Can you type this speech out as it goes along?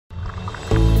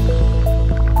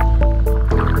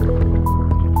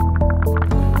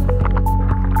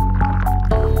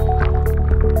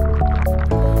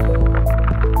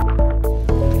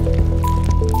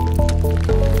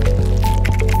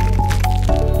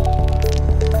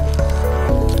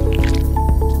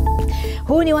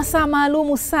Huu ni wasaa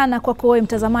maalumu sana kwako wewe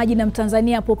mtazamaji na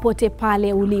Mtanzania popote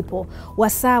pale ulipo.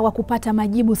 Wasaa wa kupata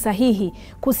majibu sahihi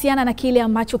kuhusiana na kile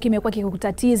ambacho kimekuwa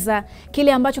kikukutatiza,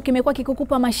 kile ambacho kimekuwa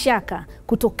kikukupa mashaka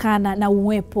kutokana na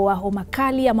uwepo wa homa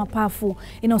kali ya mapafu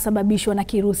inayosababishwa na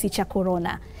kirusi cha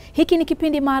korona. Hiki ni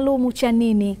kipindi maalumu cha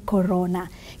Nini Corona.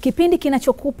 Kipindi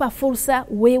kinachokupa fursa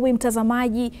wewe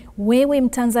mtazamaji, wewe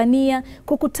Mtanzania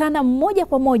kukutana moja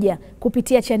kwa moja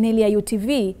kupitia chaneli ya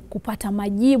UTV kupata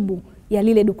majibu ya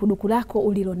lile dukuduku lako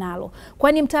ulilonalo.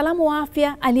 Kwani mtaalamu wa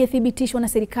afya aliyethibitishwa na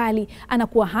serikali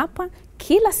anakuwa hapa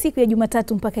kila siku ya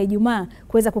Jumatatu mpaka Ijumaa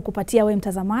kuweza kukupatia wewe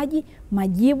mtazamaji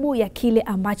majibu ya kile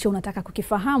ambacho unataka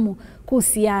kukifahamu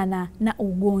kuhusiana na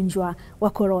ugonjwa wa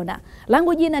korona.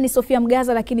 Langu jina ni Sofia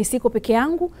Mgaza, lakini siko peke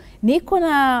yangu, niko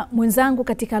na mwenzangu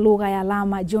katika lugha ya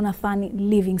alama Jonathan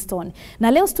Livingstone.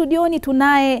 Na leo studioni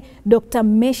tunaye Dr.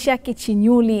 Meshaki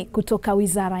Chinyuli kutoka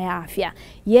Wizara ya Afya.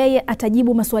 Yeye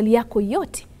atajibu maswali yako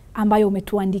yote ambayo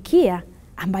umetuandikia,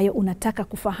 ambayo unataka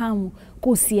kufahamu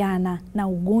kuhusiana na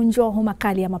ugonjwa wa homa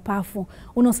kali ya mapafu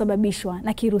unaosababishwa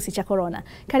na kirusi cha korona.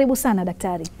 Karibu sana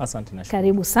daktari. Asante na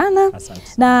karibu sana. Asante.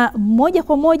 Na moja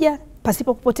kwa moja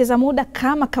pasipo kupoteza muda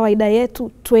kama kawaida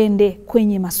yetu twende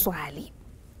kwenye maswali.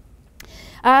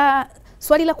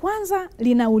 Swali la kwanza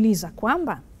linauliza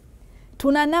kwamba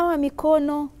tunanawa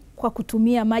mikono kwa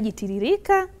kutumia maji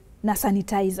tiririka na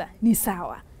sanitizer ni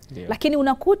sawa. Dio. Lakini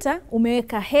unakuta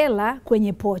umeweka hela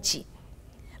kwenye pochi.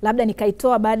 Labda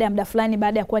nikaitoa baada ya muda fulani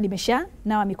baada ya kuwa nimesha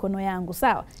nawa mikono yangu,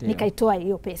 sawa? Dio. Nikaitoa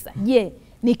hiyo pesa. Je,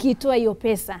 nikiitoa hiyo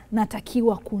pesa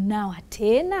natakiwa kunawa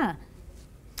tena?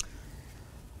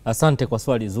 Asante kwa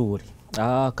swali zuri.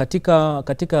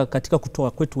 Katika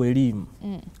kutoa kwetu elimu,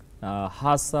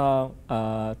 hasa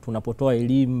tunapotoa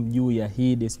elimu juu ya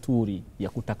hii desturi ya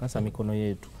kutakasa mikono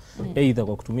yetu, aidha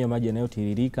kwa kutumia maji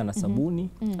yanayotiririka na sabuni,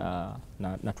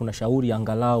 na tunashauri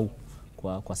angalau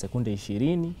kwa sekunde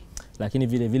 20, lakini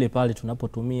vile vile pale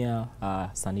tunapotumia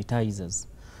sanitizers,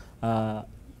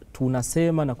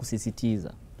 tunasema na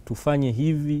kusisitiza tufanye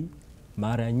hivi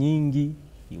mara nyingi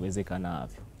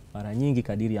iwezekanavyo, mara nyingi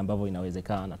kadiri ambavyo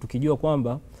inawezekana, tukijua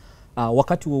kwamba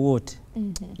wakati wowote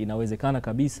inawezekana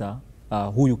kabisa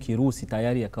huyu kirusi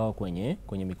tayari yakawa kwenye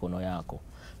mikono yako.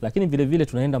 Lakini vile vile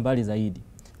tunaenda mbali zaidi,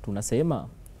 tunasema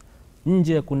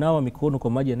nje ya kunawa mikono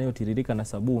kwa maji yanayotiririka na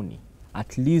sabuni,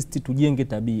 at least tujenge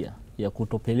tabia ya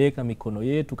kutopeleka mikono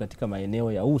yetu katika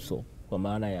maeneo ya uso, kwa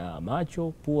maana ya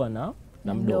macho, pua na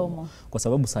mdomo. Kwa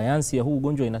sababu sayansi ya huu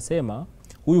ugonjwa inasema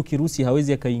huyu kirusi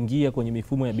hawezi akaingia kwenye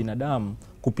mifumo ya binadamu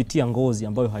kupitia ngozi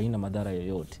ambayo haina madhara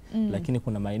yoyote. Lakini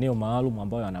kuna maeneo maalum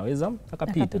ambayo anaweza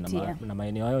akapita, na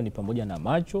maeneo hayo ni pamoja na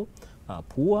macho,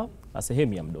 pua na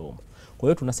sehemu ya mdomo. Kwa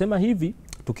hiyo tunasema hivi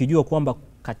tukijua kwamba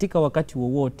katika wakati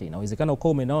wowote inawezekana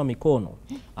ukawa umenawa mikono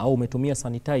au umetumia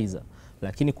sanitizer,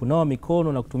 lakini kunawa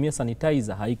mikono na kutumia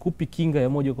sanitizer haikupi kinga ya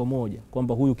moja kwa moja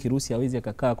kwamba huyu kirusi hawezi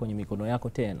akakaa kwenye mikono yako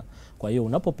tena. Kwa hiyo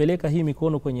unapopeleka hii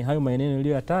mikono kwenye hayo maeneo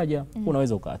niliyoyataja,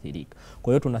 unaweza ukaathirika.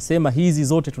 Kwa hiyo tunasema hizi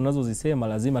zote tunazozisema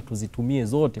lazima tuzitumie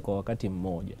zote kwa wakati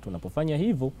mmoja. Tunapofanya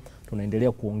hivyo,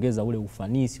 tunaendelea kuongeza ule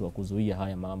ufanisi wa kuzuia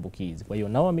haya maambukizi. Kwa hiyo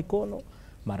nawa mikono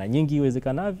mara nyingi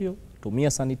iwezekanavyo,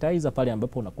 tumia sanitizer pale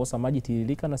ambapo unakosa maji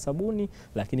tiririka na sabuni,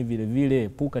 lakini vile vile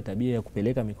epuka tabia ya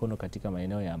kupeleka mikono katika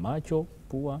maeneo ya macho,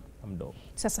 pua na mdomo.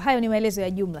 Sasa hayo ni maelezo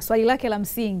ya jumla. Swali lake la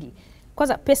msingi,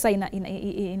 kwanza pesa ina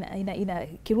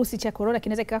kirusi cha korona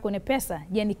kinaweza kukaa kwenye pesa?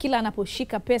 Je, ni kila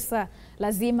anaposhika pesa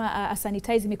lazima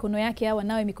sanitize mikono yake au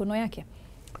anawe mikono yake?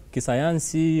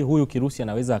 Kisayansi huyu kirusi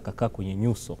anaweza akakaa kwenye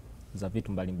nyuso za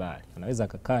vitu mbalimbali. Anaweza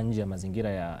akakaa nje ya mazingira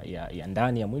ya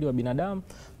ndani ya mwili wa binadamu,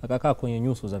 akakaa kwenye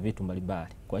nyuso za vitu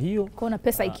mbalimbali. Kwa hiyo kuna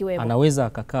pesa ikiwemo, anaweza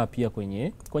akakaa pia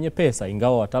kwenye pesa,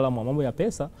 ingawa wataalamu wa mambo ya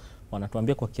pesa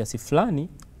wanatuambia kwa kiasi fulani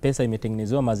pesa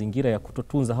imetengenezewa mazingira ya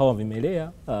kutotunza hawa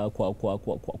vimelea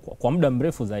kwa muda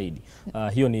mrefu zaidi.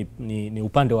 Hiyo ni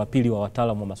upande wa pili wa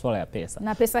wataalamu wa masuala ya pesa.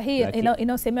 Na pesa hii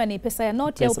inayosemewa ni pesa ya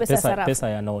noti au pesa ya sarafu? Pesa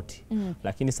ya noti.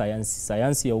 Lakini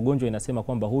sayansi ya ugonjwa inasema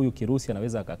kwamba huyu kirusi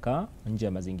anaweza akakaa nje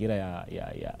ya mazingira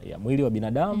ya mwili wa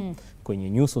binadamu, kwenye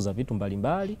nyuso za vitu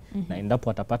mbalimbali, na endapo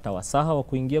atapata wasaha wa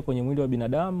kuingia kwenye mwili wa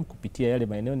binadamu kupitia yale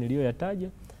maeneo niliyoyataja,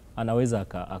 anaweza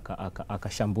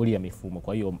akashambulia mifumo.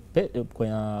 Kwa hiyo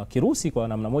kwa kirusi kwa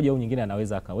namna moja au nyingine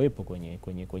anaweza akawepo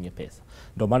kwenye pesa.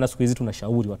 Ndio maana siku hizi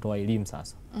tunashauri watoa elimu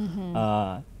sasa,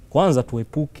 kwanza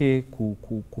tuepuke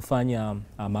kufanya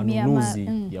manunuzi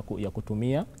ya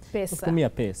kutumia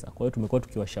pesa. Kwa hiyo tumekuwa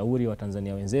tukiwashauri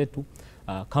Watanzania wenzetu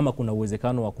kama kuna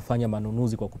uwezekano wa kufanya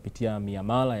manunuzi kwa kupitia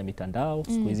miamala ya mitandao.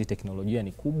 Siku hizi teknolojia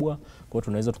ni kubwa, kwa hiyo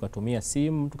tunaweza tukatumia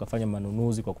simu tukafanya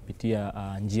manunuzi kwa kupitia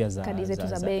njia za kadi zetu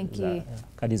za benki,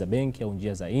 kadi za benki au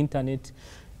njia za internet.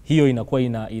 hiyo inakuwa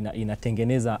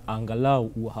inatengeneza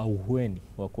angalau auhweni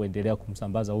wa kuendelea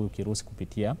kumsambaza huyu kirusi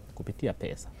kupitia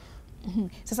pesa.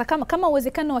 Sasa kama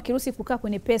uwezekano wa kirusi kukaa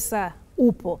kwenye pesa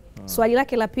upo, swali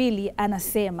lake la pili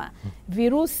anasema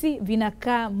virusi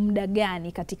vinakaa muda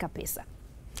gani katika pesa?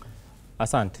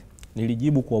 Asante.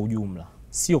 Nilijibu kwa ujumla,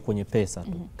 sio kwenye pesa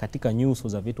tu, katika nyuso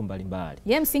za vitu mbalimbali.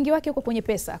 Yeye msingi wake uko kwenye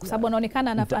pesa kwa sababu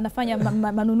anaonekana anafanya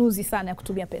manunuzi sana ya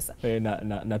kutumia pesa.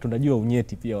 Na tunajua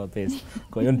unyeti pia wa pesa.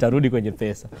 Kwa hiyo nitarudi kwenye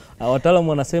pesa. Wataalamu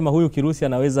wanasema huyu kirusi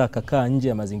anaweza akakaa nje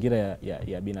ya mazingira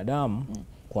ya binadamu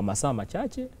kwa masaa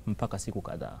machache mpaka siku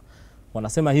kadhaa.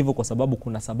 Wanasema hivyo kwa sababu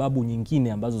kuna sababu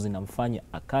nyingine ambazo zinamfanya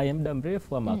akae muda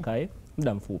mrefu ama akae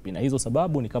muda mfupi, na hizo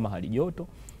sababu ni kama hali joto.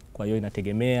 Kwa hiyo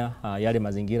inategemea yale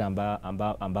mazingira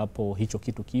ambapo hicho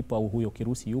kitu kipo au huyo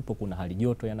kirusi yupo, kuna hali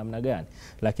joto ya namna gani,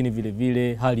 lakini vile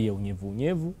vile hali ya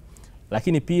unyevu,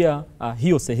 lakini pia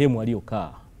hiyo sehemu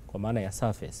aliyokaa kwa maana ya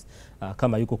surface,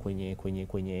 kama yuko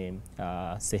kwenye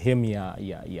sehemu ya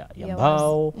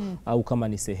mbao au kama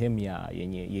ni sehemu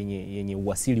yenye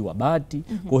uasili wa bati.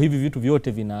 Kwa hivi vitu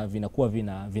vyote vinakuwa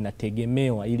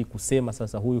vinategemewa ili kusema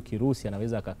sasa huyu kirusi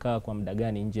anaweza akakaa kwa muda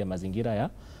gani nje ya mazingira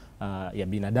ya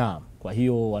binadamu. Kwa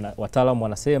hiyo wataalamu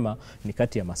wanasema ni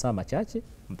kati ya masaa machache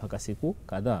mpaka siku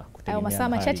kadhaa. Au masaa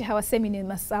machache hawasemi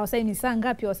ni saa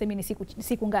ngapi, hawasemi ni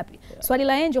siku ngapi. Swali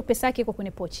la Angel, pesa yake iko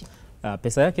kwenye pochi.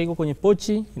 Pesa yake iko kwenye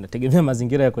pochi, inategemea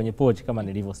mazingira ya kwenye pochi kama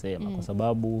nilivyosema, kwa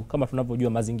sababu kama tunavyojua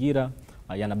mazingira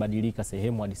yanabadilika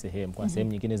sehemu hadi sehemu. Kuna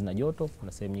sehemu nyingine zina joto,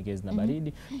 kuna sehemu nyingine zina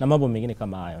baridi na mambo mengine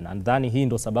kama hayo. Na nadhani hii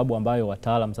ndio sababu ambayo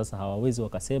wataalamu sasa hawawezi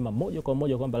wakasema moja kwa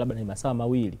moja kwamba labda ni masaa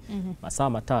mawili, masaa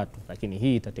matatu, lakini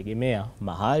hii itategemea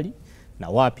mahali na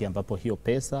wapi ambapo hiyo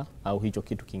pesa au hicho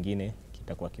kitu kingine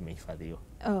kitakuwa kimehifadhiwa.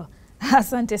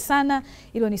 Asante sana.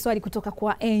 Hilo ni swali kutoka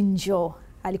kwa Angel.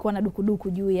 Alikuwa na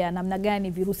dukuduku juu ya namna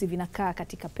gani virusi vinakaa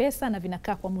katika pesa na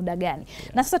vinakaa kwa muda gani.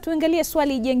 Na sasa tuangalie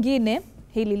swali jingine.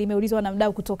 Hili limeulizwa na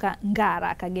mdau kutoka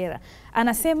Ngara, Kagera.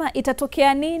 Anasema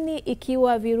itatokea nini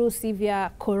ikiwa virusi vya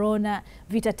corona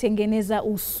vitatengeneza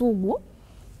usugu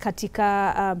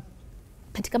katika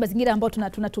mazingira ambayo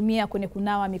tunatumia kwenye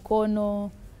kunawa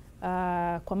mikono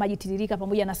kwa maji tiririka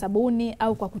pamoja na sabuni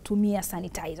au kwa kutumia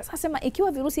sanitizer. Sasa sema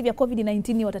ikiwa virusi vya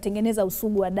COVID-19 watatengeneza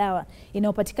usugu wa dawa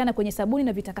inayopatikana kwenye sabuni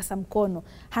na vitakasa mkono,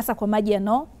 hasa kwa maji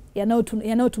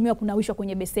yanayotumiwa kunawishwa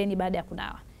kwenye beseni baada ya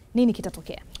kunawa, nini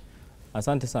kitatokea?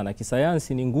 Asante sana.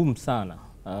 Kisayansi ni ngumu sana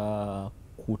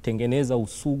kutengeneza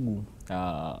usugu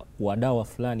wa dawa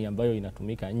fulani ambayo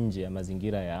inatumika nje ya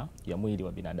mazingira ya mwili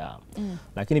wa binadamu.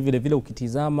 Lakini vile vile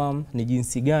ukitizama ni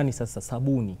jinsi gani sasa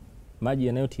sabuni, maji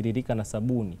yanayotiririka na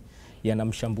sabuni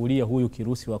yanamshambulia huyu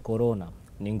kirusi wa corona,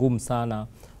 ni ngumu sana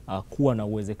kuwa na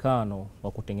uwezekano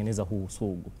wa kutengeneza huu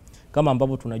usugu. Kama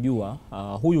ambavyo tunajua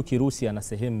huyu kirusi ana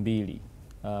sehemu mbili.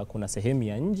 Kuna sehemu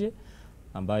ya nje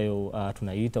ambayo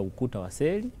tunaiita ukuta wa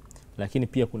seli, lakini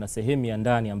pia kuna sehemu ya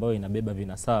ndani ambayo inabeba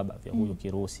vinasaba vya huyu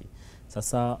kirusi.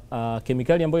 Sasa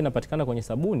kemikali ambayo inapatikana kwenye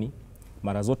sabuni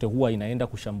mara zote huwa inaenda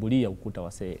kushambulia ukuta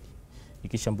wa seli.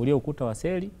 Ikishambulia ukuta wa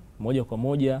seli, moja kwa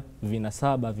moja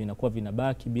vinasaba vinakuwa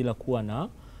vinabaki bila kuwa na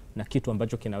kitu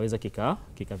ambacho kinaweza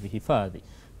kikavihifadhi.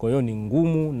 Kwa hiyo ni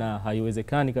ngumu na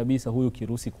haiwezekani kabisa huyu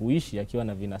kirusi kuishi akiwa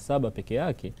na vinasaba peke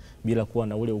yake bila kuwa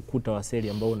na ule ukuta wa seli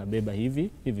ambao unabeba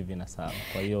hivi vinasaba.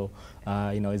 Kwa hiyo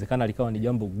inawezekana likawa ni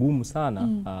jambo gumu sana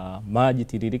maji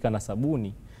tiririka na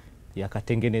sabuni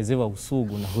yakatengenezewa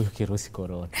usugu na huyu kirusi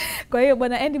corona. Kwa hiyo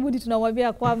Bwana Andy Budi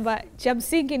tunamwambia kwamba cha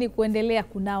msingi ni kuendelea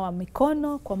kunawa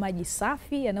mikono kwa maji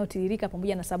safi yanayotiririka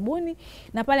pamoja na sabuni,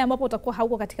 na pale ambapo utakuwa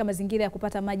hauko katika mazingira ya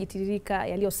kupata maji tiririka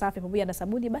yaliyo safi pamoja na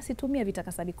sabuni, basi tumia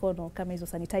vitakasa mikono kama hizo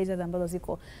sanitizers ambazo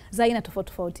ziko za aina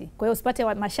tofauti. Kwa hiyo usipate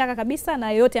mashaka kabisa,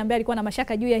 na yoyote ambaye alikuwa na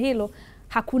mashaka juu ya hilo,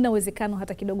 hakuna uwezekano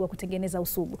hata kidogo wa kutengeneza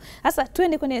usugu. Sasa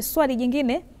tuende kwenye swali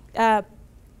jingine.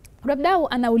 Mdau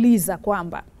anauliza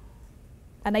kwamba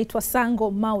anaitwa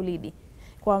Sango Maulidi,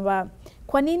 kwamba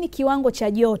kwa nini kiwango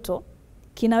cha joto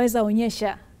kinaweza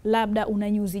onyesha labda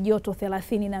una nyuzi joto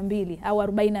 32 au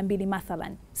 42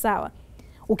 mathalan, sawa,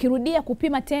 ukirudia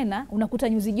kupima tena unakuta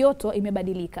nyuzi joto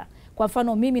imebadilika. Kwa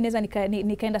mfano mimi naweza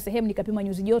nikaenda sehemu nikapima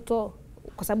nyuzi joto,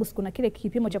 kwa sababu kuna kile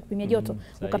kipimo cha kupimia joto,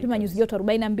 ukapima nyuzi joto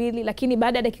 42, lakini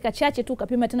baada ya dakika chache tu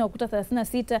ukapima tena ukuta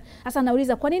 36. Sasa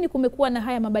nauliza kwa nini kumekuwa na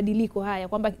haya mabadiliko haya,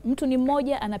 kwamba mtu ni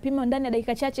mmoja anapima ndani ya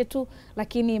dakika chache tu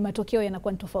lakini matokeo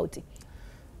yanakuwa tofauti?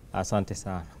 Asante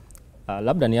sana.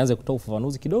 Labda nianze kutoa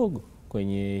ufafanuzi kidogo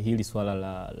kwenye hili swala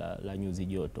la nyuzi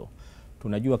joto.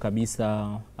 Tunajua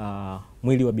kabisa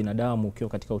mwili wa binadamu ukiwa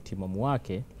katika utimamu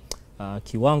wake,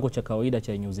 kiwango cha kawaida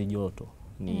cha nyuzi joto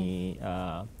ni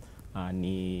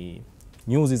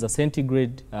nyuzi za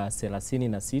centigrade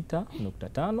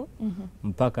 36.5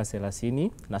 mpaka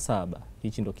 37.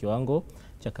 Hichi ndo kiwango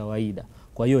cha kawaida.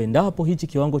 Kwa hiyo endapo hichi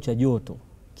kiwango cha joto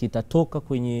kitatoka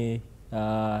kwenye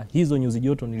hizo nyuzi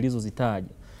joto nilizozitaja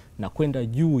na kwenda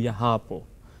juu ya hapo,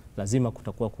 lazima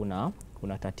kutakuwa kuna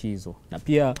tatizo. Na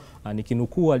pia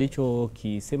nikinukuu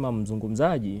alichokisema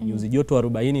mzungumzaji, nyuzi joto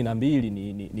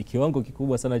 42 ni kiwango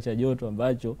kikubwa sana cha joto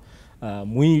ambacho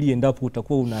mwili endapo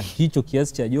utakuwa una hicho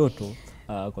kiasi cha joto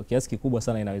kwa kiasi kikubwa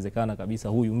sana, inawezekana kabisa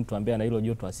huyu mtu ambaye ana hilo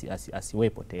joto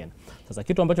asiwepo tena. Sasa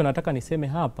kitu ambacho nataka niseme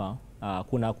hapa,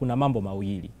 kuna mambo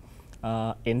mawili.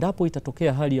 Endapo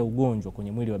itatokea hali ya ugonjwa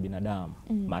kwenye mwili wa binadamu,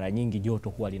 mara nyingi joto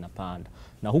huwa linapanda,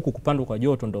 na huku kupanda kwa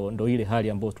joto ndo ile hali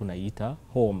ambayo tunaiita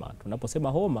homa. Tunaposema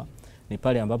homa ni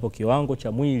pale ambapo kiwango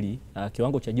cha mwili,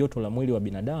 kiwango cha joto la mwili wa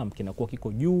binadamu kinakuwa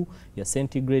kiko juu ya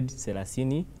centigrade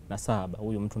 37.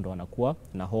 Huyu mtu ndo anakuwa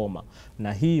na homa,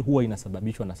 na hii huwa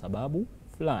inasababishwa na sababu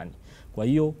fulani. Kwa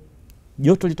hiyo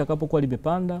joto litakapokuwa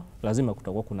limepanda, lazima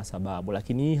kutakuwa kuna sababu.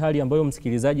 Lakini hii hali ambayo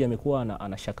msikilizaji amekuwa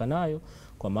anashaka nayo,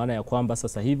 kwa maana ya kwamba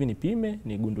sasa hivi nipime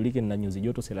nigundulike nina nyuzi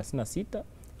joto 36,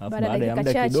 baada ya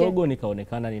muda kidogo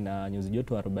nikaonekana nina nyuzi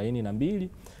joto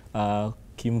 42,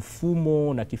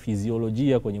 kimfumo na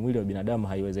kifiziolojia kwenye mwili wa binadamu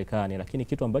haiwezekani. Lakini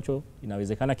kitu ambacho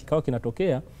inawezekana kikawa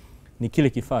kinatokea ni kile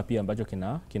kifaa pia ambacho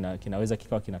kinaweza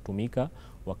kikawa kinatumika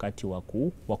wakati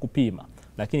wa kupima.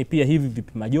 Lakini pia hivi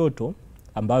vipima joto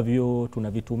ambavyo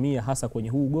tunavitumia hasa kwenye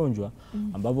huu ugonjwa,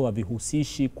 ambavyo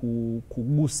havihusishi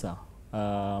kugusa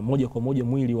moja kwa moja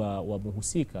mwili wa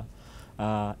mhusika,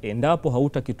 endapo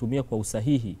hautakitumia kwa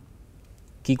usahihi,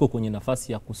 kiko kwenye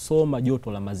nafasi ya kusoma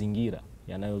joto la mazingira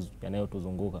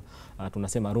yanayotuzunguka,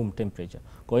 tunasema room temperature.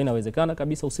 Kwa hiyo inawezekana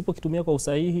kabisa usipokitumia kwa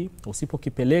usahihi,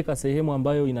 usipokipeleka sehemu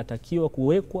ambayo inatakiwa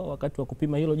kuwekwa wakati wa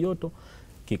kupima hilo joto,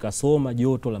 kikasoma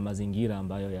joto la mazingira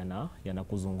ambayo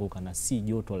yanakuzunguka na si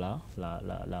joto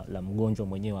la mgonjwa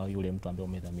mwenyewe au yule mtu ambaye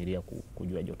umedhamiria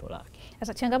kujua joto lake.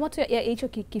 Sasa changamoto ya hicho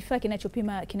kifaa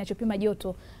kinachopima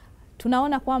joto,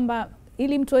 tunaona kwamba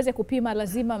ili mtu aweze kupima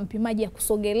lazima mpimaji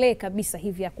akusogelee kabisa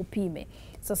hivi akupime.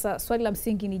 Sasa swali la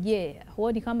msingi ni je,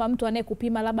 huoni kama mtu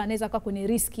anayekupima labda anaweza kuwa kwenye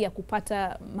riski ya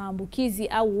kupata maambukizi,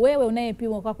 au wewe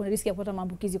unayepima ukawa kwenye riski ya kupata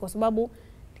maambukizi, kwa sababu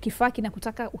kifaa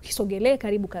kinakutaka ukisogelee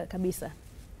karibu kabisa?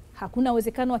 Hakuna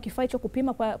uwezekano wa kifaa hicho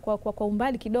kupima kwa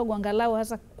umbali kidogo, angalau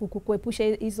hasa kuepusha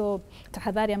hizo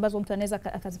tahadhari ambazo mtu anaweza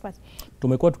akazipata?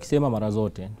 Tumekuwa tukisema mara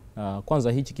zote,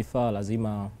 kwanza hichi kifaa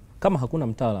lazima, kama hakuna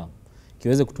mtaalamu,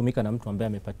 kiweze kutumika na mtu ambaye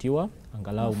amepatiwa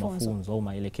angalau mafunzo au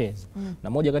maelekezo. Na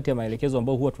moja kati ya maelekezo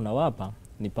ambayo huwa tunawapa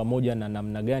ni pamoja na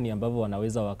namna gani ambavyo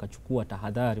wanaweza wakachukua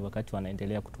tahadhari wakati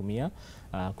wanaendelea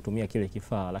kutumia kile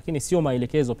kifaa. Lakini sio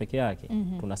maelekezo peke yake,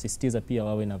 tunasisitiza pia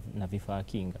wawe na vifaa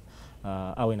kinga,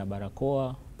 awe na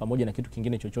barakoa pamoja na kitu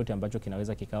kingine chochote ambacho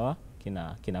kinaweza kikawa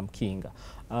kinamkinga.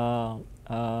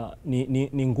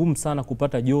 Ni ngumu sana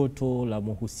kupata joto la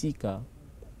mhusika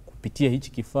kupitia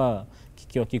hichi kifaa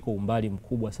kikiwa kiko umbali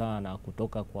mkubwa sana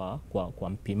kutoka kwa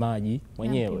mpimaji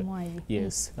mwenyewe.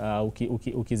 Yes.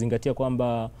 Ukizingatia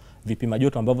kwamba vipima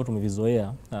joto ambavyo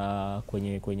tumevizoea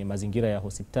kwenye mazingira ya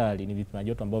hospitali ni vipima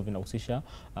joto ambavyo vinahusisha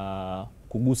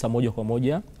kugusa moja kwa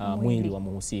moja mwili wa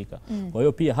mhusika. Kwa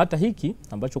hiyo pia hata hiki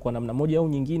ambacho kwa namna moja au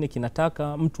nyingine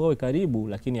kinataka mtu awe karibu,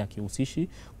 lakini hakihusishi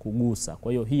kugusa.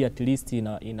 Kwa hiyo hii at least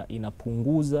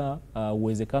inapunguza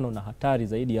uwezekano na hatari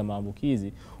zaidi ya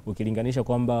maambukizi ukilinganisha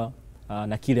kwamba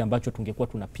na kile ambacho tungekuwa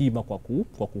tunapima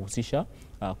kwa kuhusisha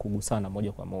kugusana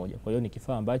moja kwa moja. Kwa hiyo ni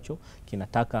kifaa ambacho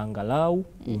kinataka angalau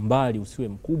umbali usiwe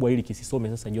mkubwa ili kisisome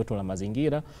sasa joto la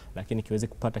mazingira, lakini kiweze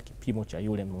kupata kipimo cha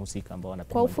yule mhusika ambao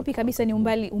anapima. Kwa ufupi kabisa, ni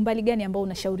umbali gani ambao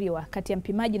unashauriwa kati ya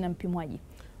mpimaji na mpimwaji?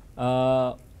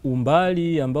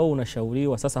 Umbali ambao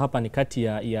unashauriwa sasa hapa ni kati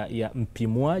ya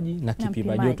mpimwaji na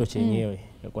kipima joto chenyewe.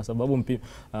 Kwa sababu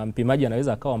mpimaji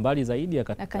anaweza akawa mbali zaidi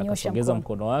akasogeza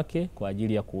mkono wake kwa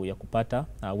ajili ya kupata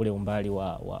ule umbali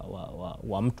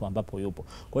wa mtu ambapo yupo.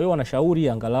 Kwa hiyo wanashauri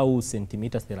angalau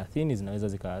sentimita 30 zinaweza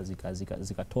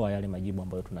zikatoa yale majibu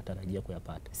ambayo tunatarajia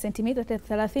kuyapata. Sentimita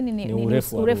 30 ni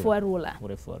urefu wa rula.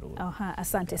 Aha,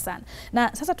 asante sana.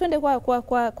 Na sasa tuende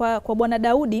kwa Bwana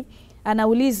Daudi.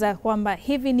 Anauliza kwamba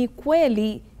hivi ni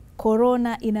kweli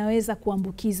korona inaweza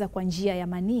kuambukiza kwa njia ya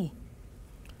manii?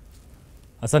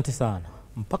 Asante sana.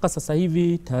 Mpaka sasa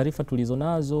hivi taarifa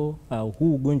tulizonazo,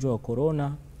 huu ugonjwa wa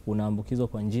korona unaambukizwa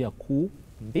kwa njia kuu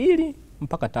 2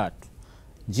 mpaka 3.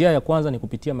 Njia ya kwanza ni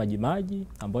kupitia majimaji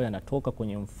ambayo yanatoka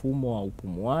kwenye mfumo wa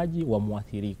upumuaji wa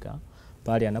muathirika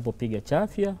pale anapopiga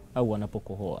chafya au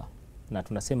anapokohoa. Na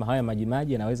tunasema haya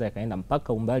majimaji yanaweza yakaenda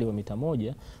mpaka umbali wa mita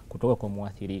 1 kutoka kwa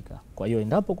muathirika. Kwa hiyo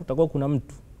endapo kutakuwa kuna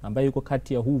mtu ambaye yuko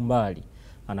kati ya huu umbali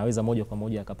anaweza moja kwa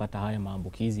moja akapata haya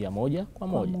maambukizi ya moja kwa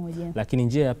moja. Lakini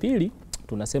njia ya pili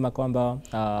tunasema kwamba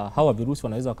hawa virusi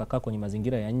wanaweza wakakaa kwenye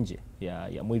mazingira ya nje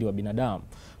ya mwili wa binadamu.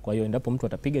 Kwa hiyo endapo mtu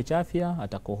atapiga chafya,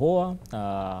 atakohoa,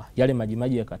 yale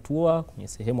majimaji yakatua kwenye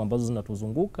sehemu ambazo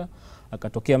zinatuzunguka,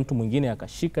 akatokea mtu mwingine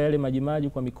akashika yale majimaji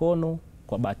kwa mikono,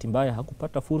 kwa bahati mbaya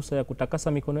hakupata fursa ya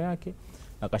kutakasa mikono yake,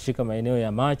 akashika maeneo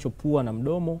ya macho, pua na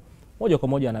mdomo, moja kwa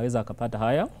moja anaweza akapata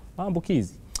haya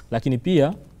maambukizi. Lakini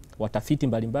pia watafiti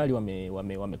mbalimbali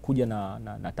wamekuja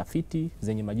na tafiti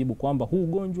zenye majibu kwamba huu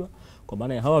ugonjwa, kwa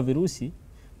maana ya hawa virusi,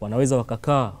 wanaweza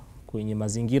wakakaa kwenye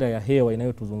mazingira ya hewa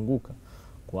inayotuzunguka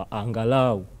kwa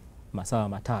angalau masaa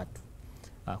 3.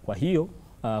 Kwa hiyo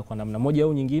kwa namna moja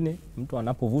au nyingine, mtu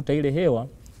anapovuta ile hewa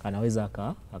anaweza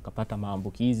akapata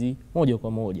maambukizi moja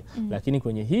kwa moja. Lakini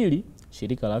kwenye hili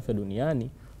Shirika la Afya Duniani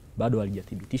bado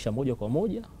halijathibitisha moja kwa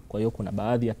moja. Kwa hiyo kuna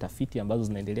baadhi ya tafiti ambazo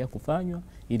zinaendelea kufanywa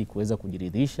ili kuweza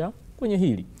kujiridhisha kwenye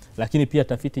hili. Lakini pia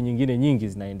tafiti nyingine nyingi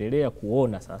zinaendelea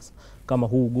kuona sasa kama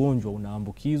huu ugonjwa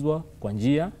unaambukizwa kwa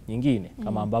njia nyingine,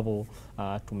 kama ambavyo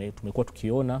tumekuwa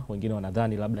tukiona. Wengine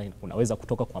wanadhani labda unaweza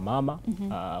kutoka kwa mama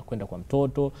kwenda kwa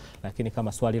mtoto, lakini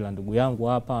kama swali la ndugu yangu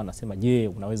hapa anasema, je,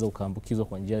 unaweza ukaambukizwa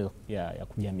kwa njia ya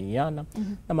kujamiiana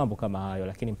na mambo kama hayo.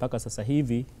 Lakini mpaka sasa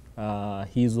hivi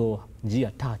hizo njia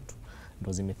 3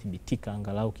 ndo zimethibitika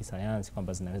angalau kisayansi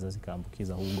kwamba zinaweza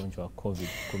zikaambukiza huu ugonjwa wa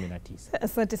COVID-19.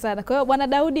 Asante sana. Kwa hiyo Bwana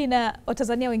Daudi na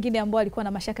Watanzania wengine ambao walikuwa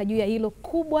na mashaka juu ya hilo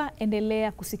kubwa,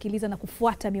 endelea kusikiliza na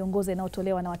kufuata miongozo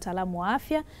inayotolewa na wataalamu wa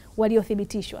afya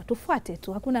waliothibitishwa. Tufuate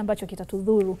tu, hakuna ambacho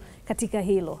kitatudhuru katika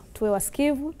hilo. Tuwe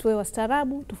wasikivu, tuwe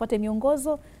wastaarabu, tufuate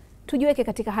miongozo, tujiweke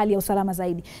katika hali ya usalama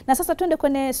zaidi. Na sasa tuende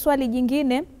kwenye swali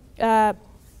jingine.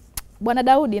 Bwana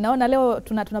Daudi, naona leo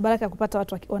tuna baraka ya kupata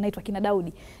watu wanaitwa kina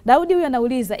Daudi. Daudi huyu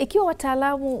anauliza, ikiwa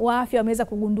wataalamu wa afya wameweza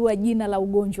kugundua jina la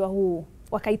ugonjwa huu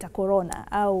wakaita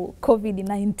corona au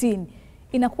COVID-19,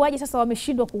 inakuwaje sasa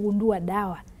wameshindwa kugundua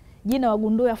dawa? Jina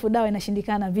wagundue afu dawa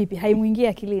inashindikana vipi? Haimuingia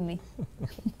akilini.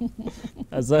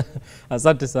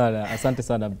 Asante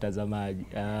sana mtazamaji.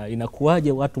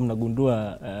 Inakuwaje watu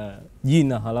mnagundua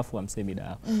jina halafu hamsemi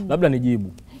dawa? Labda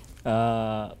nijibu.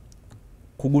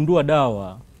 Kugundua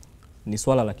dawa ni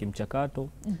swala la kimchakato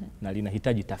na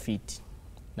linahitaji tafiti,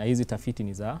 na hizi tafiti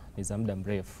ni za muda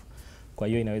mrefu. Kwa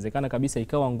hiyo inawezekana kabisa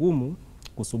ikawa ngumu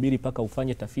kusubiri paka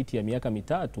ufanye tafiti ya miaka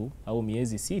 3 au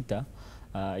miezi 6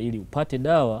 ili upate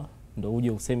dawa ndo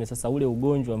uje useme sasa ule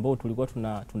ugonjwa ambao tulikuwa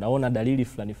tunaona dalili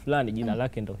fulani jina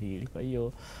lake ndo hili. Kwa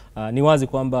hiyo ni wazi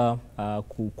kwamba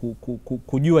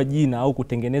kujua jina au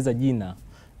kutengeneza jina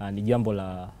ni jambo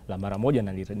la mara moja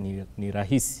na ni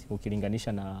rahisi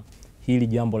ukilinganisha na hili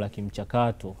jambo la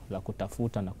kimchakato la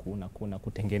kutafuta na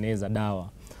kutengeneza dawa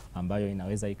ambayo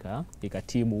inaweza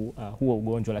ikatibu huo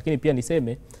ugonjwa. Lakini pia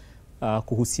niseme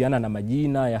kuhusiana na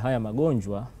majina ya haya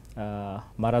magonjwa,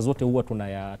 mara zote huwa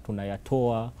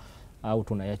tunayatoa au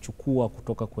tunayachukua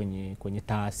kutoka kwenye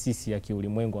taasisi ya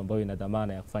kiulimwengu ambayo ina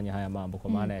dhamana ya kufanya haya mambo,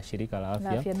 kwa maana ya Shirika la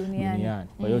Afya Duniani.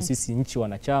 Kwa hiyo sisi nchi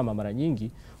wanachama mara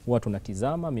nyingi huwa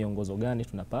tunatizama miongozo gani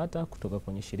tunapata kutoka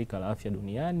kwenye Shirika la Afya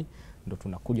Duniani, ndo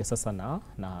tunakuja sasa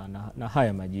na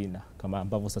haya majina, kama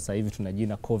ambavyo sasa hivi tuna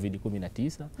jina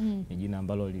COVID-19 ni jina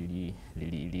ambalo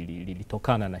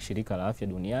lilitokana na Shirika la Afya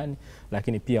Duniani.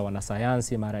 Lakini pia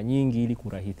wanasayansi mara nyingi ili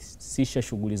kurahisisha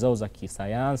shughuli zao za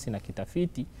kisayansi na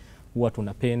kitafiti huwa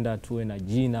tunapenda tuwe na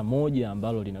jina moja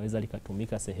ambalo linaweza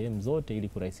likatumika sehemu zote ili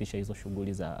kurahisisha hizo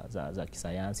shughuli za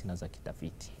kisayansi na za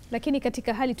kitafiti. Lakini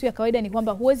katika hali tu ya kawaida ni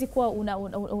kwamba huwezi kuwa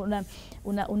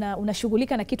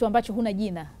unashughulika na kitu ambacho huna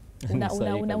jina.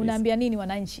 Unaambia nini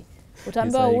wananchi?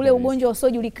 Utaambiwa ule ugonjwa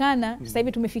usiojulikana, sasa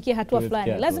hivi tumefikia hatua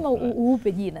fulani, lazima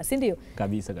uupe jina, si ndio?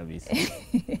 Kabisa.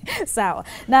 Sawa.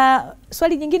 Na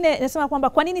swali jingine nasema kwamba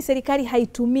kwa nini serikali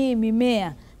haitumii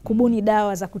mimea kubuni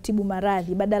dawa za kutibu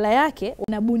maradhi, badala yake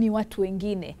wanabuni watu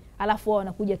wengine alafu wao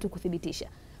wanakuja tu kuthibitisha?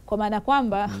 Kwa maana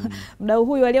kwamba mdau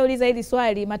huyu aliyeuliza hili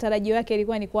swali, matarajio yake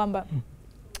ilikuwa ni kwamba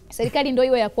serikali ndio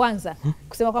iwe ya kwanza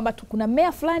kusema kwamba kuna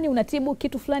mmea fulani unatibu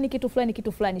kitu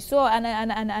fulani. So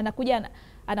anakuja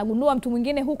anagundua mtu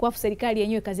mwingine huko, afu serikali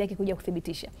yenyewe kazi yake kuja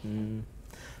kuthibitisha.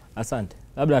 Asante.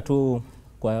 Labda tu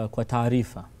kwa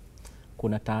taarifa,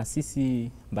 kuna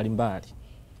taasisi mbalimbali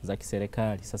za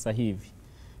kiserikali sasa hivi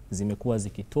zimekuwa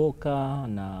zikitoka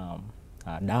na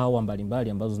dawa mbalimbali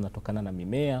ambazo zinatokana na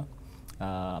mimea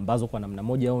ambazo kwa namna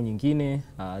moja au nyingine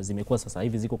zimekuwa sasa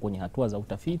hivi ziko kwenye hatua za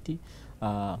utafiti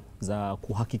za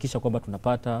kuhakikisha kwamba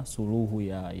tunapata suluhu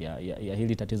ya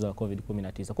hili tatizo la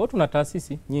COVID-19. Kwa hiyo tuna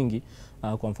taasisi nyingi,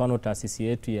 kwa mfano taasisi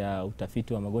yetu ya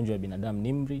utafiti wa magonjwa ya binadamu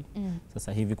NIMRI,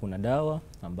 sasa hivi kuna dawa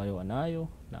ambayo wanayo.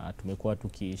 na tumekuwa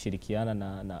tukishirikiana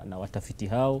na watafiti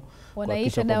hao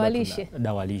wanaisha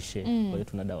dawalishe. Kwa hiyo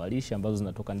tuna dawalishe ambazo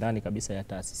zinatoka ndani kabisa ya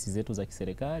taasisi zetu za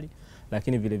kiserikali,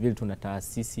 lakini vile vile tuna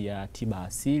taasisi ya tiba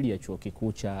asili ya chuo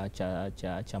kikuu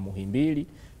cha Muhimbili,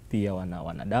 pia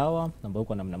wana dawa ambayo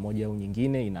kwa namna moja au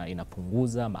nyingine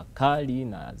inapunguza makali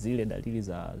na zile dalili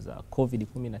za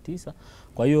COVID-19.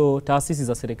 Kwa hiyo taasisi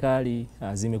za serikali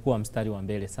zimekuwa mstari wa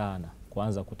mbele sana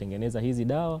kuanza kutengeneza hizi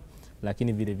dawa,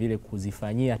 lakini vile vile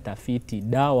kuzifanyia tafiti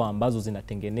dawa ambazo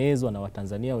zinatengenezwa na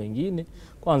Watanzania wengine,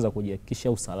 kwanza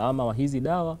kujihakikisha usalama wa hizi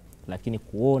dawa, lakini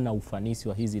kuona ufanisi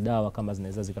wa hizi dawa kama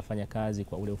zinaweza zikafanya kazi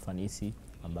kwa ule ufanisi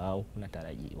ambao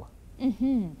unatarajiwa.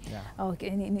 Yeah. Okay,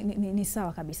 ni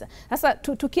sawa kabisa. Sasa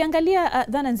tukiangalia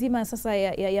dhana nzima sasa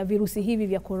ya virusi hivi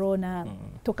vya corona,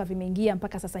 toka vimeingia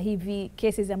mpaka sasa hivi,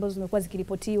 cases ambazo zimekuwa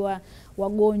zikiripotiwa,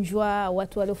 wagonjwa,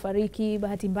 watu waliofariki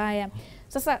bahati mbaya.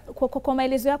 Sasa kwa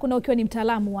maelezo yako na ukiwa ni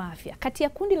mtaalamu wa afya, kati ya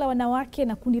kundi la wanawake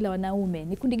na kundi la wanaume,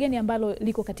 ni kundi gani ambalo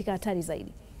liko katika hatari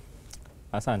zaidi?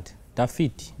 Asante.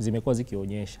 Tafiti zimekuwa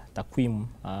zikionyesha, takwimu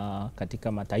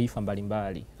katika mataifa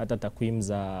mbalimbali, hata takwimu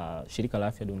za Shirika la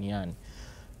Afya Duniani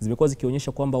zimekuwa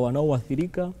zikionyesha kwamba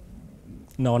wanaoathirika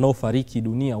na wanaofariki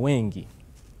dunia wengi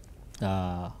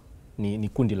ni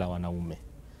kundi la wanaume.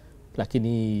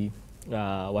 Lakini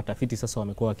watafiti sasa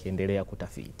wamekuwa wakiendelea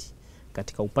kutafiti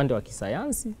katika upande wa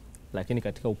kisayansi, lakini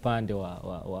katika upande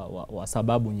wa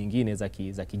sababu nyingine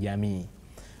za kijamii.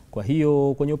 Kwa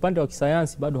hiyo kwenye upande wa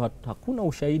kisayansi bado hakuna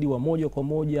ushahidi wa moja kwa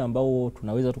moja ambao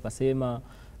tunaweza tukasema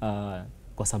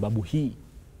kwa sababu hii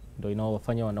ndio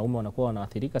inaowafanya wanaume wanakuwa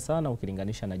wanaathirika sana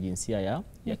ukilinganisha na jinsia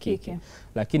ya kike.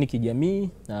 Lakini kijamii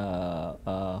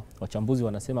wachambuzi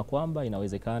wanasema kwamba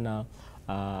inawezekana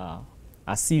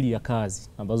asili ya kazi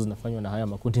ambazo zinafanywa na haya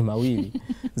makundi mawili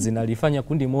zinalifanya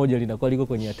kundi moja linakuwa liko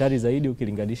kwenye hatari zaidi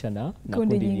ukilinganisha na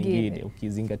kundi nyingine.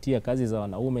 Ukizingatia kazi za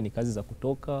wanaume ni kazi za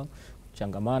kutoka,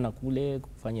 changamana kule,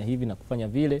 kufanya hivi na kufanya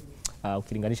vile,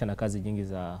 ukilinganisha na kazi nyingi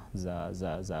za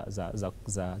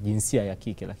jinsia ya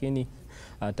kike. Lakini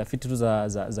tafiti tu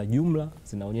za jumla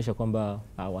zinaonyesha kwamba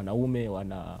wanaume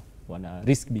wana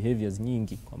risk behaviors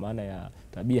nyingi, kwa maana ya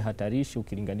tabia hatarishi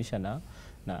ukilinganisha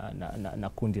na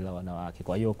kundi la wanawake.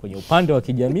 Kwa hiyo kwenye upande wa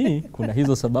kijamii kuna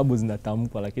hizo sababu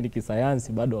zinatamkwa, lakini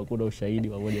kisayansi bado hakuna ushahidi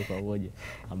wa moja kwa moja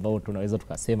ambao tunaweza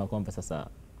tukasema kwamba sasa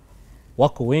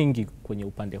wako wengi kwenye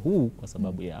upande huu kwa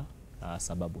sababu ya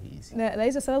sababu hizi. Na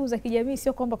hizo sababu za kijamii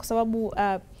sio kwamba kwa sababu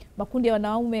makundi ya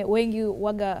wanaume wengi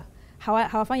waga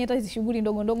hawafanyi hata hizi shughuli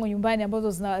ndogo ndogo nyumbani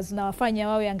ambazo zinawafanya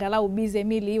wawe angalau busy,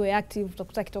 mili iwe active.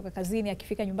 Utakuta akitoka kazini,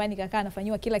 akifika nyumbani kakaa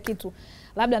anafanyiwa kila kitu.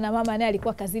 Labda na mama naye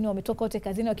alikuwa kazini, wametoka wote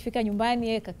kazini, wakifika nyumbani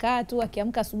yeye kakaa tu,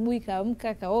 akiamka asubuhi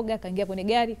kaamka, kaoga, kaingia kwenye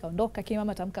gari, kaondoka. Kile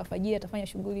mama atamka alfajiri atafanya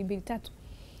shughuli 2-3.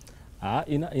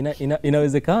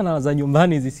 Inawezekana za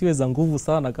nyumbani zisiwe za nguvu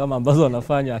sana kama ambazo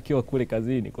anafanya akiwa kule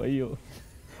kazini. Kwa hiyo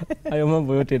hayo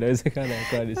mambo yote inawezekana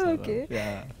yakali sana. Okay.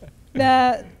 Yeah.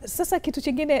 Na sasa kitu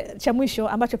kingine cha mwisho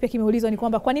ambacho pia kimeulizwa ni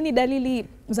kwamba kwa nini dalili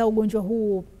za ugonjwa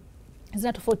huu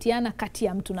zinatofautiana kati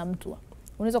ya mtu na mtu?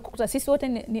 Unaweza kukuta sisi wote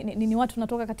ni watu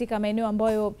tunatoka katika maeneo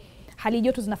ambayo hali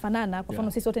joto zinafanana. Kwa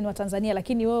mfano sisi wote ni wa Tanzania,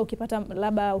 lakini wewe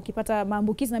ukipata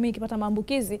maambukizi na mimi nikipata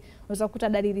maambukizi, unaweza kukuta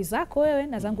dalili zako wewe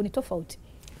na zangu ni tofauti.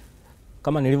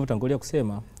 Kama nilivyotangulia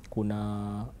kusema,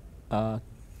 kuna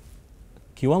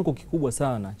kiwango kikubwa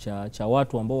sana cha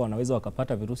watu ambao wanaweza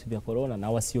wakapata virusi vya corona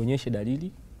na wasionyeshe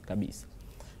dalili kabisa.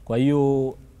 Kwa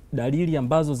hiyo dalili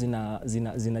ambazo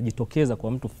zinajitokeza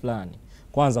kwa mtu fulani,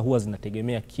 kwanza huwa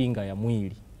zinategemea kinga ya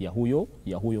mwili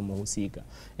ya huyo mhusika.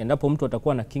 Endapo mtu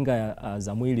atakuwa na kinga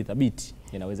za mwili thabiti,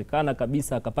 inawezekana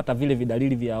kabisa akapata vile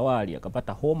vidalili vya awali,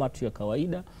 akapata homa tu ya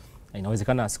kawaida,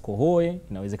 inawezekana asikohoe,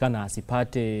 inawezekana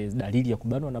asipate dalili ya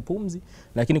kubanwa na pumzi.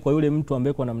 Lakini kwa yule mtu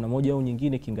ambaye kwa namna moja au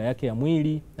nyingine kinga yake ya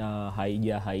mwili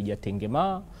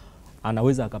haijatengemaa,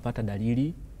 anaweza akapata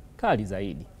dalili kali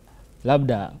zaidi.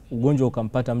 Labda ugonjwa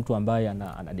ukampata mtu ambaye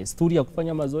ana desturi ya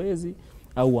kufanya mazoezi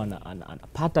au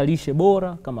anapata lishe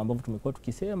bora kama ambavyo tumekuwa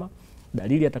tukisema.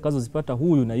 Dalili atakazozipata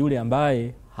huyu na yule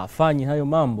ambaye hafanyi hayo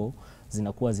mambo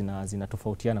zinakuwa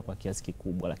zinatofautiana kwa kiasi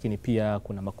kikubwa. Lakini pia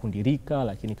kuna makundi rika,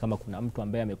 lakini kama kuna mtu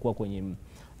ambaye amekuwa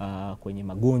kwenye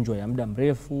magonjwa ya muda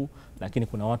mrefu, lakini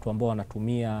kuna watu ambao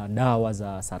wanatumia dawa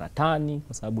za saratani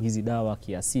kwa sababu hizi dawa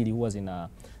kiasili huwa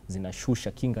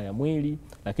zinashusha kinga ya mwili.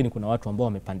 Lakini kuna watu ambao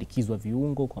wamepandikizwa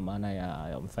viungo kwa maana ya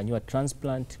wamefanywa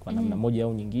transplant kwa namna moja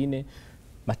au nyingine.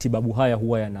 Matibabu haya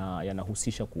huwa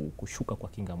yanahusisha kushuka kwa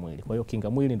kinga mwili. Kwa hiyo kinga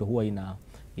mwili ndio huwa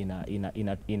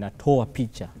inatoa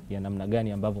picha ya namna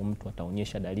gani ambavyo mtu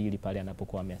ataonyesha dalili pale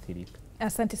anapokuwa ameathirika.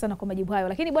 Asante sana kwa majibu hayo.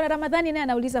 Lakini Bwana Ramadhani naye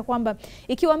anauliza kwamba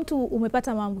ikiwa mtu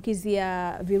umepata maambukizi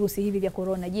ya virusi hivi vya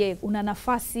corona, je, una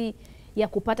nafasi ya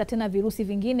kupata tena virusi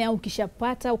vingine, au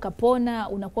ukishapata ukapona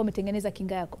unakuwa umetengeneza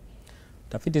kinga yako?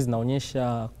 Tafiti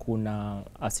zinaonyesha kuna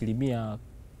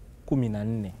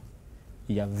 14%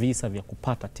 ya visa vya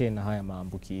kupata tena haya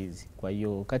maambukizi. Kwa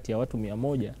hiyo kati ya watu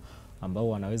 100 ambao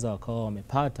wanaweza wakawa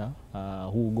wamepata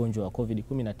huu ugonjwa wa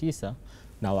COVID-19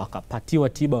 na wakapatiwa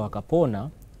tiba wakapona,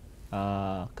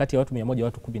 kati ya watu 100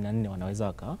 watu 14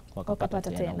 wanaweza wakapata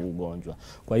tena huu ugonjwa.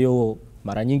 Kwa hiyo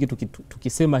mara nyingi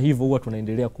tukisema hivyo huwa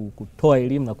tunaendelea kutoa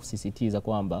elimu na kusisitiza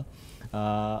kwamba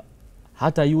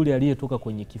hata yule aliyetoka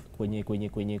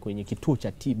kwenye kituo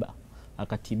cha tiba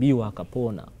akatibiwa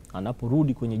akapona,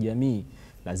 anaporudi kwenye jamii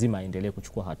lazima aendelee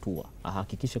kuchukua hatua,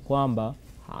 ahakikishe kwamba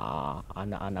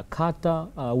anakata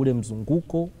ule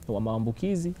mzunguko wa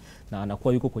maambukizi na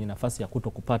anakuwa yuko kwenye nafasi ya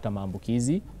kupata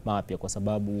maambukizi mapya, kwa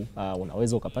sababu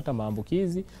unaweza ukapata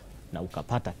maambukizi na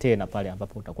ukapata tena pale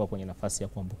ambapo utakuwa kwenye nafasi ya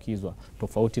kuambukizwa,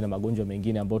 tofauti na magonjwa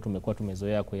mengine ambayo tumekuwa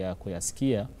tumezoea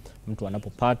kuyasikia. Mtu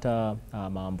anapopata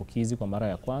maambukizi kwa mara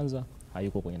ya kwanza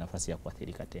hayuko kwenye nafasi ya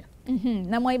kuathirika tena.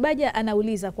 Na Mwaibaja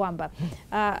anauliza kwamba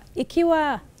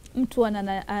ikiwa mtu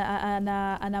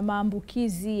ana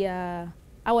maambukizi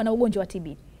au ana ugonjwa wa TB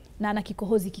na ana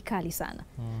kikohozi kikali sana.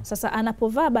 Sasa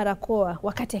anapovaa barakoa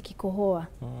wakati akikohoa,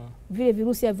 vile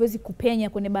virusi haviwezi kupenya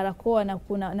kwenye barakoa na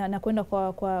kwenda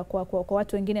kwa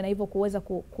watu wengine na hivyo kuweza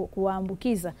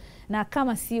kuwaambukiza. Na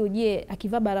kama sio, je,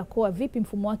 akivaa barakoa vipi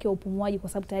mfumo wake wa upumuaji, kwa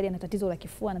sababu tayari ana tatizo la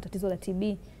kifua, ana tatizo la TB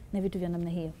na vitu vya namna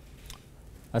hiyo?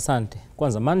 Asante.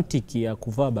 Kwanza, mantiki ya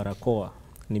kuvaa barakoa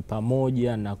ni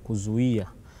pamoja na kuzuia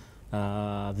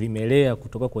vimelea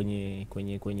kutoka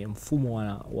kwenye mfumo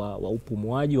wa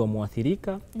upumuaji wa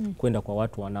muathirika kwenda kwa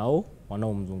watu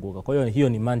wanaomzunguka. Kwa hiyo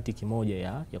ni mantiki moja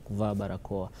ya kuvaa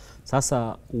barakoa.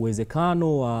 Sasa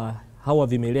uwezekano wa hawa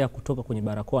vimelea kutoka kwenye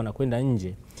barakoa na kwenda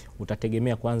nje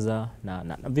utategemea kwanza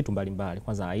na vitu mbalimbali.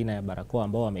 Kwanza aina ya barakoa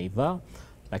ambao wameivaa,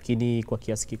 lakini kwa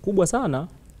kiasi kikubwa sana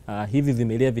hivi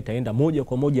vimelea vitaenda moja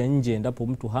kwa moja nje endapo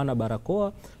mtu hana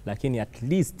barakoa, lakini at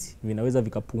least vinaweza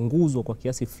vikapunguzwa kwa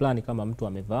kiasi fulani kama mtu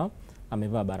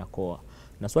amevaa barakoa.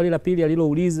 Na swali la pili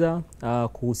alilouliza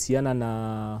kuhusiana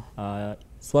na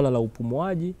swala la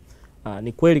upumuaji,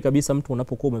 ni kweli kabisa, mtu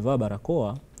unapokuwa umevaa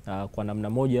barakoa kwa namna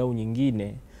moja au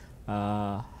nyingine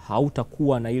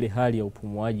hautakuwa na ile hali ya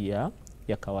upumuaji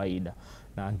ya kawaida,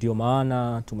 na ndio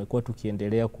maana tumekuwa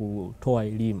tukiendelea kutoa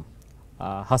elimu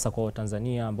hasa kwa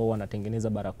Watanzania ambao wanatengeneza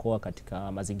barakoa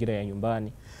katika mazingira ya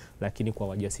nyumbani, lakini kwa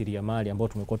wajasiriamali ambao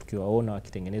tumekuwa tukiwaona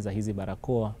wakitengeneza hizi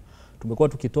barakoa, tumekuwa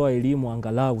tukitoa elimu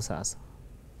angalau sasa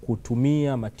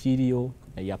kutumia material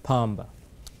ya pamba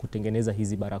kutengeneza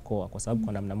hizi barakoa, kwa sababu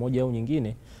kwa namna moja au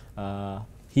nyingine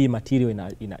hii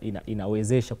material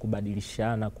inawezesha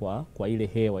kubadilishana kwa ile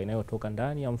hewa inayotoka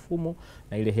ndani ya mfumo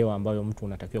na ile hewa ambayo mtu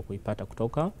unatakiwa kuipata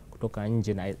kutoka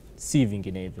nje, na si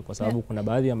vinginevyo, kwa sababu kuna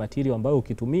baadhi ya material ambayo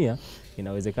ukitumia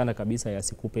inawezekana kabisa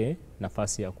yasikupe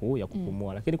nafasi ya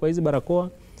kupumua. Lakini kwa hizi barakoa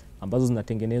ambazo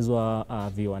zinatengenezwa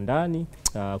viwandani,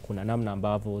 kuna namna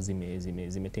ambavyo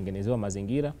zimetengenezewa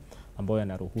mazingira ambayo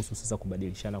yanaruhusu sasa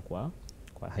kubadilishana kwa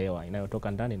hewa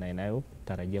inayotoka ndani na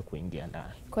inayotarajia kuingia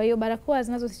ndani. Kwa hiyo barakoa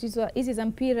zinazosisitizwa hizi za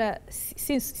mpira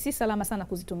si salama sana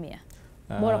kuzitumia.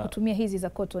 Bora kutumia hizi za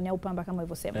cotton au pamba kama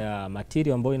ulivyosema.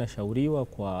 Material ambayo inashauriwa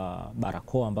kwa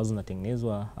barakoa ambazo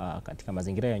zinatengenezwa katika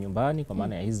mazingira ya nyumbani, kwa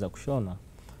maana ya hizi za kushona,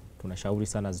 tunashauri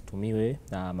sana zitumiwe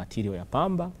na material ya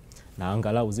pamba na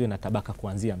angalau ziwe na tabaka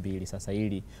kuanzia 2. Sasa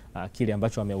ili kile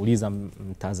ambacho ameuliza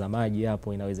mtazamaji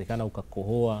hapo, inawezekana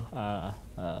ukakohoa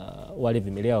wale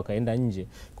vimelea wakaenda nje,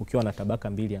 kukiwa na tabaka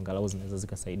 2 angalau zinaweza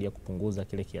zikasaidia kupunguza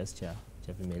kile kiasi cha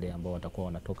vimelea ambao watakuwa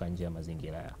wanatoka nje ya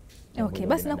mazingira ya. Okay,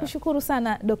 basi nakushukuru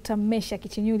sana Dr. Mesha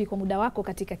Kichinyuli kwa muda wako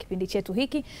katika kipindi chetu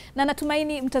hiki, na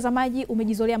natumaini mtazamaji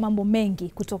umejizolea mambo mengi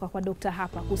kutoka kwa Dr.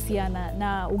 hapa kuhusiana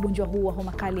na ugonjwa huu wa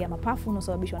homa kali ya mapafu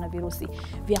unaosababishwa na virusi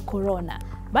vya corona.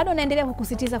 Bado naendelea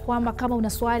kukusitiza kwamba kama una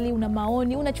swali, una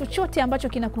maoni, una chochote ambacho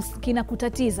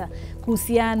kinakutatiza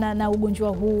kuhusiana na ugonjwa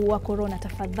huu wa corona,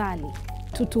 tafadhali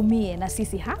tutumie na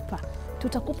sisi hapa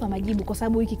tutakupa majibu, kwa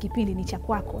sababu hiki kipindi ni cha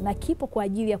kwako na kipo kwa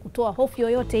ajili ya kutoa hofu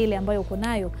yoyote ile ambayo uko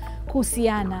nayo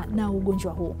kuhusiana na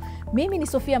ugonjwa huu. Mimi ni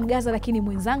Sofia Mgaza, lakini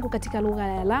mwenzangu katika lugha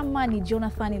ya alama ni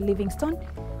Jonathan Livingstone.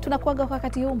 Tunakuaga kwa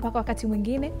wakati huu mpaka wakati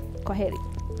mwingine. Kwa heri.